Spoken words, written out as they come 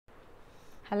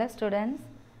Hello students,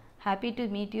 happy to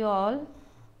meet you all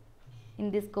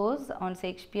in this course on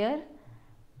Shakespeare,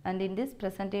 and in this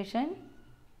presentation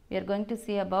we are going to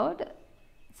see about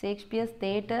Shakespeare's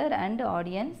theatre and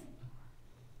audience.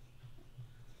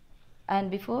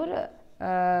 And before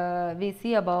we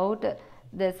see about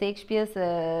the Shakespeare's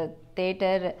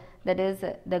theatre, that is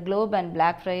the Globe and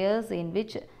Blackfriars, in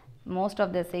which most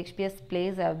of the Shakespeare's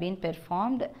plays have been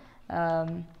performed,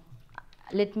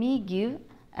 let me give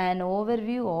an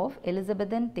overview of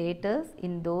Elizabethan theatres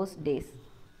in those days.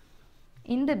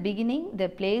 In the beginning, the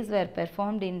plays were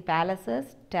performed in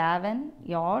palaces, taverns,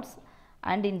 yachts,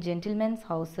 and in gentlemen's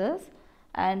houses,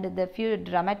 and the few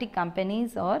dramatic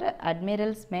companies or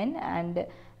admirals' men and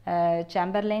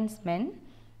chamberlains' men.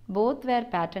 Both were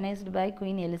patronized by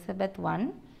Queen Elizabeth I,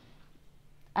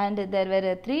 and there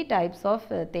were three types of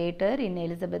theatre in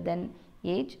Elizabethan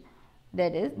age.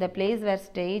 That is, the plays were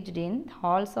staged in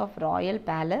halls of royal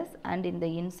palace and in the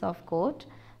inns of court,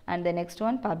 and the next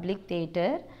one public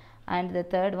theatre, and the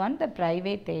third one the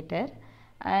private theatre.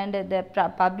 And the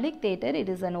public theatre, it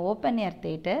is an open air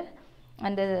theatre,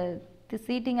 and the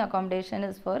seating accommodation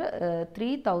is for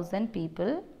 3,000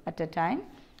 people at a time.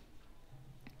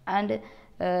 And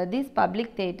these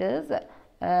public theatres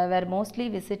were mostly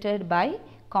visited by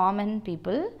common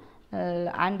people,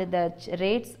 and the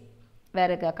rates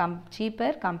were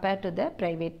cheaper compared to the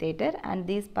private theatre. And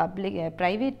these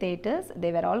private theatres,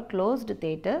 they were all closed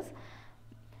theatres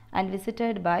and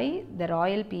visited by the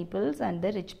royal peoples and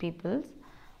the rich peoples.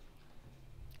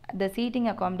 The seating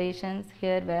accommodations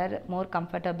here were more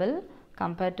comfortable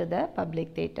compared to the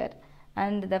public theatre.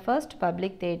 And the first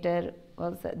public theatre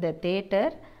was the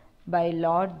theatre by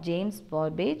Lord James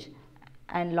Burbage,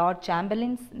 and Lord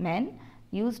Chamberlain's men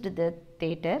used the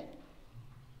theatre.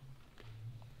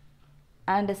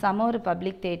 And some more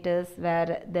public theatres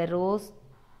were the Rose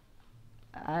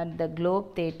and the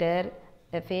Globe Theatre,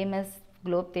 the famous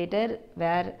Globe Theatre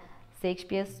where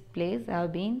Shakespeare's plays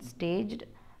have been staged,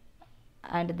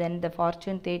 and then the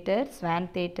Fortune Theatre, Swan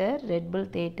Theatre, Red Bull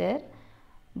Theatre.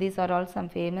 These are all some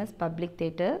famous public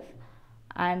theatres.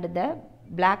 And the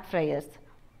Blackfriars,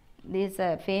 this is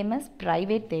a famous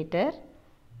private theatre,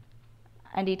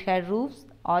 and it had roofs,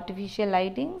 artificial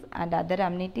lightings, and other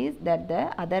amenities that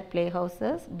the other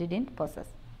playhouses didn't possess.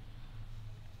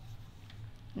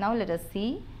 Now let us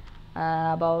see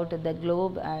about the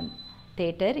Globe and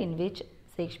Theatre in which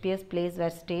Shakespeare's plays were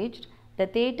staged. The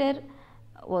theatre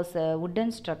was a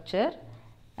wooden structure,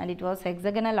 and it was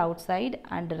hexagonal outside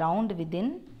and round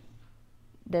within.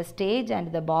 The stage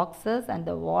and the boxes and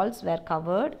the walls were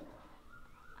covered,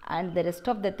 and the rest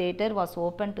of the theatre was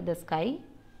open to the sky.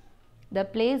 The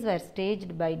plays were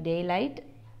staged by daylight,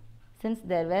 since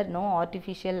there were no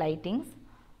artificial lightings.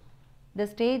 The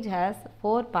stage has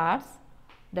 4 parts: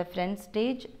 the front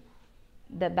stage,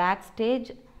 the back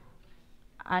stage,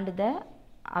 and the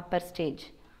upper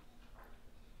stage.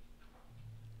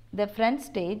 The front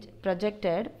stage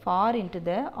projected far into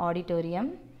the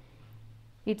auditorium.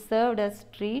 It served as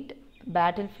street,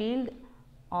 battlefield,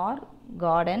 or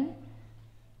garden,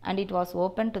 and it was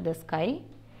open to the sky.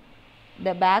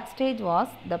 The backstage was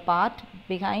the part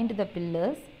behind the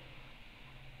pillars.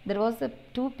 There was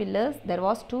two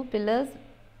pillars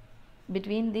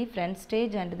between the front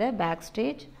stage and the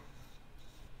backstage.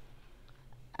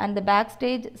 And the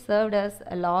backstage served as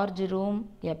a large room,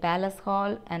 a palace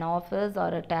hall, an office, or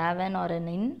a tavern, or an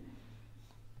inn.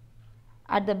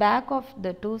 At the back of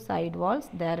the 2 side walls,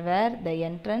 there were the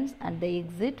entrance and the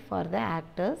exit for the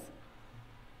actors.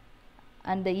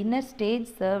 And the inner stage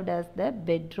served as the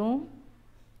bedroom,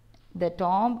 the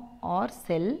tomb or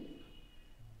cell.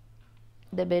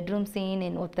 The bedroom scene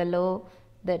in Othello,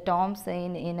 the tomb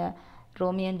scene in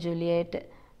Romeo and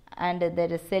Juliet, and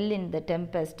the cell in the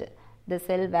Tempest, the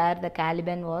cell where the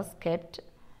Caliban was kept.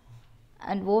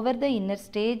 And over the inner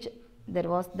stage there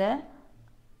was the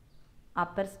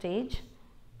upper stage.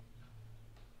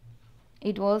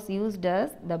 It was used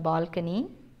as the balcony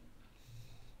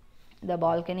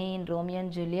in Romeo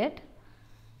and Juliet.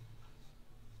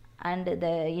 And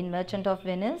in Merchant of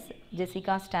Venice,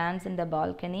 Jessica stands in the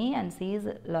balcony and sees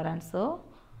Lorenzo.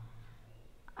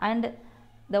 And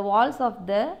the walls of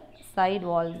the side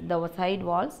walls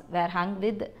were hung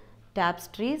with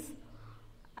tapestries,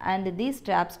 and these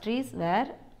tapestries were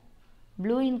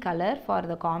blue in color for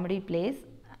the comedy plays,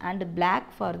 and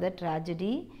black for the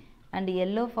tragedy, and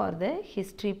yellow for the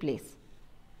history plays.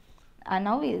 And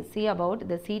now we see about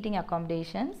the seating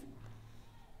accommodations.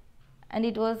 And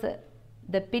it was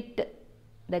the pit,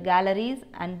 the galleries,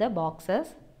 and the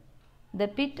boxes. The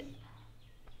pit,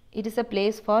 it is a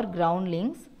place for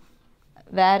groundlings,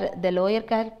 where the lower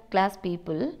class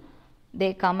people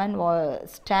they come and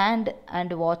stand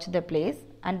and watch the plays,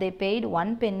 and they paid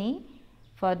 1 penny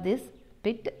for this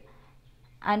pit.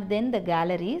 And then the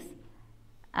galleries,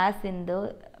 as in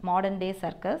the modern day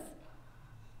circus,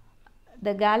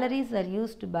 the galleries are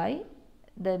used by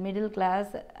the middle class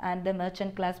and the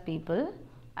merchant class people,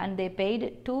 and they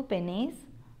paid 2 pennies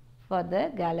for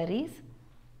the galleries.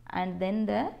 And then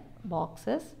the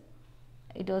boxes,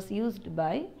 it was used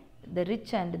by the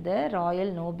rich and the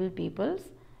royal noble peoples,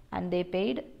 and they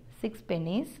paid 6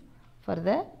 pennies for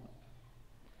the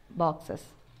boxes.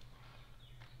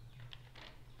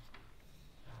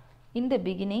 In the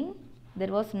beginning,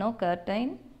 there was no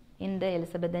curtain in the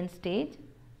Elizabethan stage.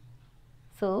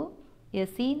 So, a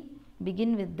scene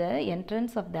began with the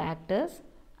entrance of the actors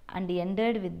and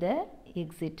ended with the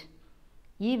exit.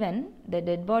 Even the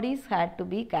dead bodies had to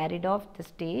be carried off the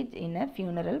stage in a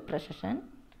funeral procession.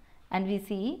 And we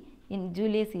see in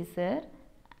Julius Caesar,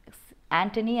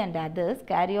 Antony and others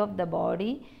carry off the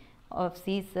body of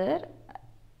Caesar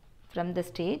from the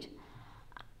stage.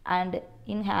 And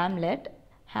in Hamlet,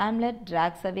 Hamlet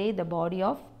drags away the body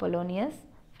of Polonius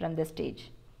from the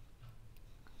stage.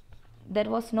 There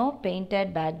was no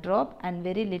painted backdrop and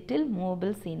very little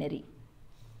movable scenery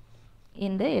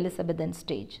in the Elizabethan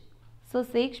stage. So,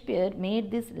 Shakespeare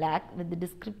made this lack with the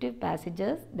descriptive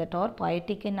passages that are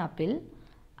poetic in appeal,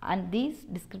 and these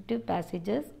descriptive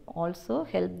passages also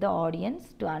help the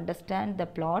audience to understand the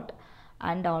plot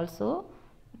and also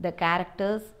the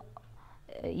characters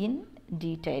in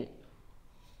detail.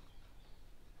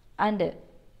 And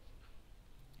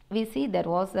we see there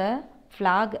was a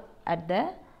flag at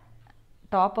the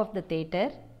top of the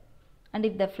theatre, and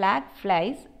if the flag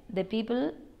flies, the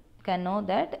people can know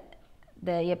that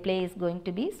a play is going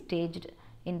to be staged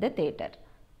in the theatre.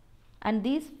 And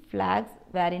these flags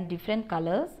were in different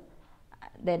colors.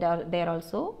 They are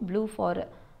also blue for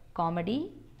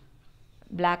comedy,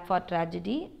 black for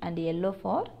tragedy, and yellow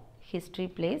for history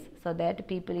plays, so that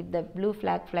people, if the blue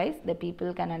flag flies, the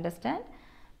people can understand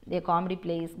the comedy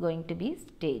play is going to be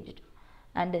staged.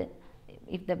 And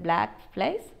if the black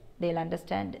flies, they will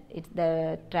understand it's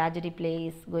the tragedy play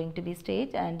is going to be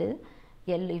staged. And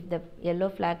if the yellow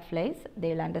flag flies,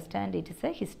 they will understand it is a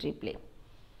history play.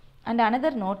 And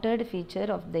another noted feature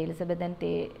of the Elizabethan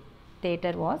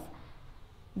theatre was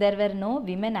there were no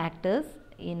women actors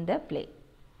in the play.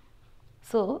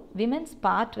 So, women's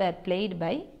part were played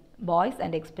by boys,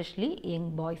 and especially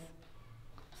young boys.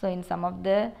 So, in some of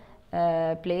the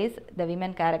plays, the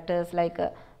women characters like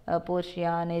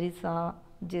Portia, Nerissa,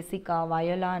 Jessica,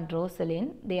 Viola and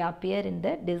Rosalind, they appear in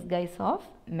the disguise of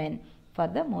men for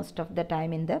the most of the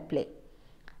time in the play.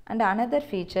 And another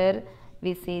feature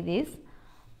we see this,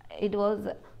 it was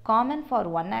common for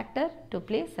one actor to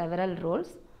play several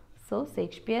roles. So,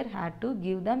 Shakespeare had to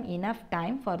give them enough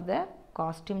time for the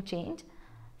costume change,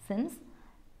 since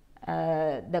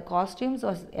the costumes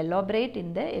was elaborate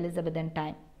in the Elizabethan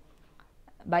time.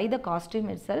 By the costume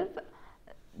itself,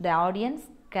 the audience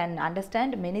can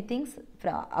understand many things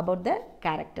about the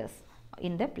characters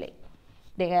in the play.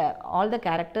 All the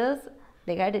characters,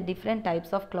 they had different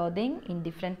types of clothing in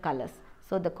different colors.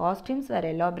 So, the costumes were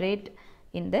elaborate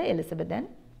in the Elizabethan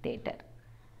theatre.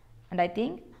 And I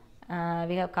think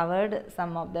we have covered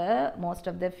most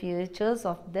of the features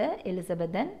of the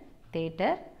Elizabethan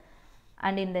theatre.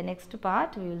 And in the next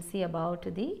part, we will see about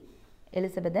the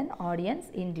Elizabethan audience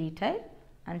in detail.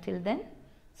 Until then,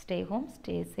 stay home,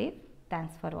 stay safe.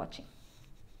 Thanks for watching.